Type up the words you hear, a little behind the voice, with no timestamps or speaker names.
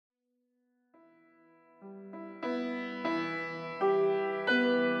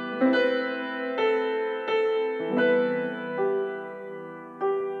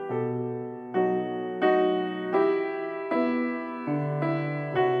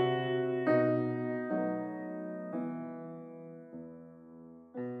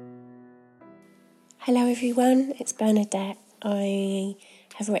Hello everyone, it's Bernadette. I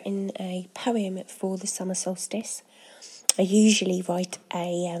have written a poem for the summer solstice. I usually write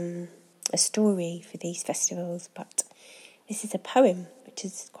a story for these festivals, but this is a poem, which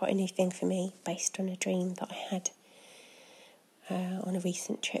is quite a new thing for me, based on a dream that I had on a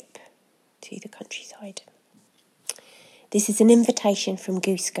recent trip to the countryside. This is an invitation from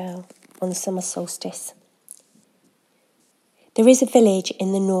Goose on the summer solstice. There is a village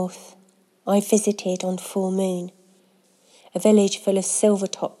in the north I visited on full moon, a village full of silver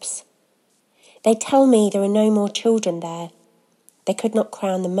tops. They tell me there are no more children there. They could not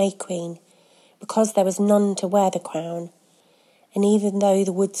crown the May Queen because there was none to wear the crown, and even though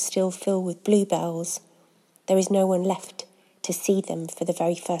the woods still fill with bluebells, there is no one left to see them for the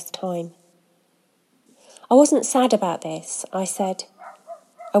very first time. I wasn't sad about this. I said,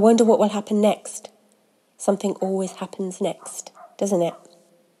 I wonder what will happen next. Something always happens next, doesn't it?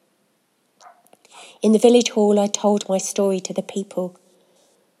 In the village hall, I told my story to the people.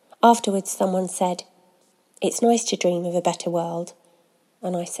 Afterwards, someone said, it's nice to dream of a better world.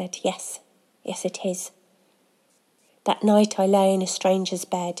 And I said, yes it is. That night I lay in a stranger's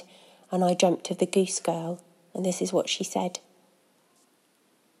bed and I dreamt of the Goose Girl, and this is what she said.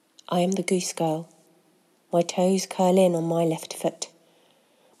 I am the Goose Girl. My toes curl in on my left foot.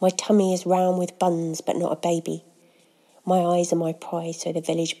 My tummy is round with buns, but not a baby. My eyes are my prize, so the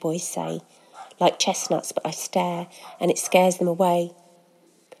village boys say. Like chestnuts, but I stare, and it scares them away.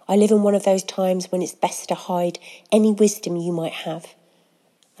 I live in one of those times when it's best to hide any wisdom you might have.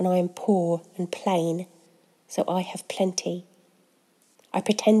 And I am poor and plain, so I have plenty. I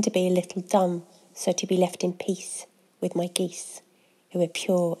pretend to be a little dumb, so to be left in peace with my geese, who are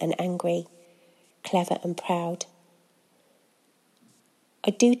pure and angry, clever and proud.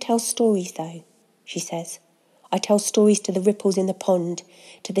 I do tell stories, though, she says. I tell stories to the ripples in the pond,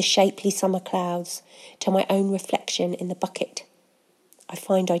 to the shapely summer clouds, to my own reflection in the bucket. I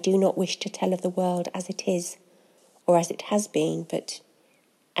find I do not wish to tell of the world as it is, or as it has been, but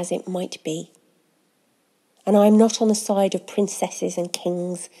as it might be. And I am not on the side of princesses and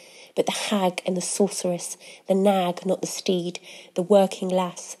kings, but the hag and the sorceress, the nag, not the steed, the working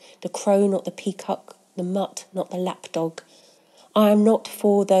lass, the crow, not the peacock, the mutt, not the lapdog. I am not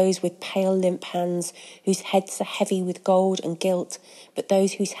for those with pale, limp hands, whose heads are heavy with gold and gilt, but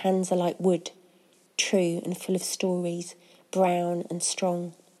those whose hands are like wood, true and full of stories, brown and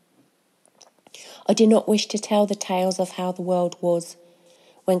strong. I do not wish to tell the tales of how the world was,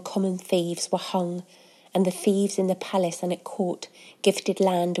 when common thieves were hung, and the thieves in the palace and at court gifted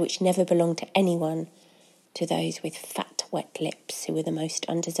land which never belonged to anyone, to those with fat, wet lips who were the most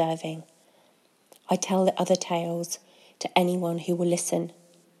undeserving. I tell the other tales to anyone who will listen.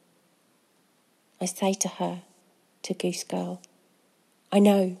 I say to her, to Goose Girl, I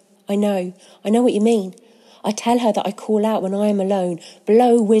know what you mean. I tell her that I call out when I am alone,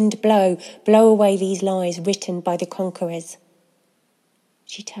 blow, wind, blow away these lies written by the conquerors.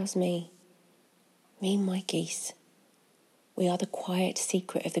 She tells me and my geese, we are the quiet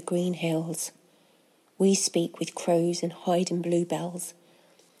secret of the green hills. We speak with crows and hide in bluebells.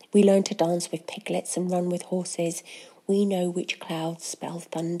 We learn to dance with piglets and run with horses. We know which clouds spell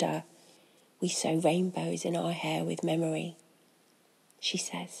thunder. We sew rainbows in our hair with memory. She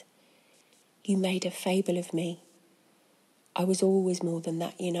says, you made a fable of me. I was always more than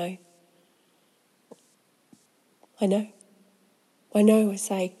that, you know. I know, I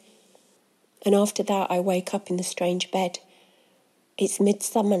say. And after that I wake up in the strange bed. It's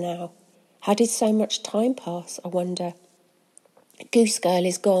midsummer now. How did so much time pass, I wonder? Goose Girl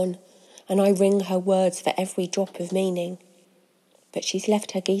is gone, and I wring her words for every drop of meaning. But she's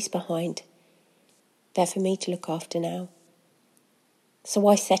left her geese behind. They're for me to look after now. So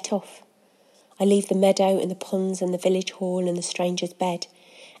I set off. I leave the meadow and the ponds and the village hall and the stranger's bed,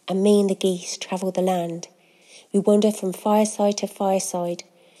 and me and the geese travel the land. We wander from fireside to fireside.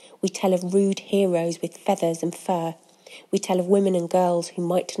 We tell of rude heroes with feathers and fur. We tell of women and girls who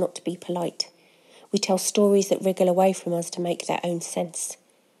might not be polite. We tell stories that wriggle away from us to make their own sense.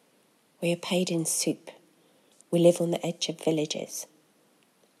 We are paid in soup. We live on the edge of villages.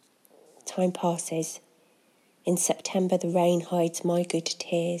 Time passes. In September the rain hides my good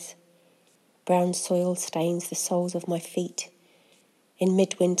tears. Brown soil stains the soles of my feet. In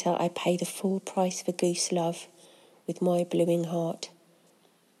midwinter I pay the full price for goose love with my bluing heart.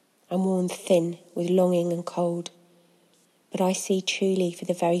 I'm worn thin with longing and cold. But I see truly for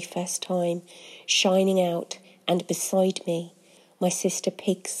the very first time, shining out and beside me, my sister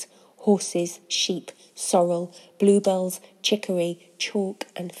pigs, horses, sheep, sorrel, bluebells, chicory, chalk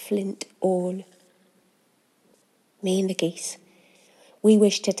and flint all. Me and the geese. We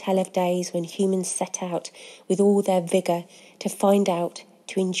wish to tell of days when humans set out with all their vigour to find out,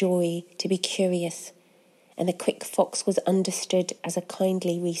 to enjoy, to be curious. And the quick fox was understood as a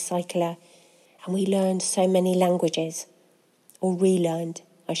kindly recycler, and we learned so many languages, or relearned,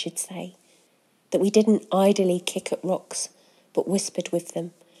 I should say, that we didn't idly kick at rocks, but whispered with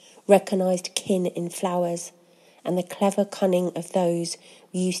them, recognised kin in flowers, and the clever cunning of those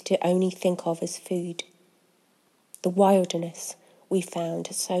we used to only think of as food. The wilderness we found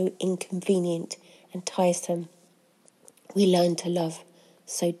so inconvenient and tiresome, we learned to love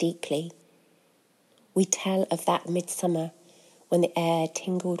so deeply. We tell of that midsummer when the air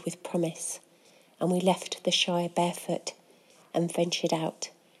tingled with promise, and we left the Shire barefoot and ventured out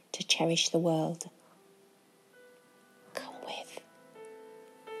to cherish the world. Come with.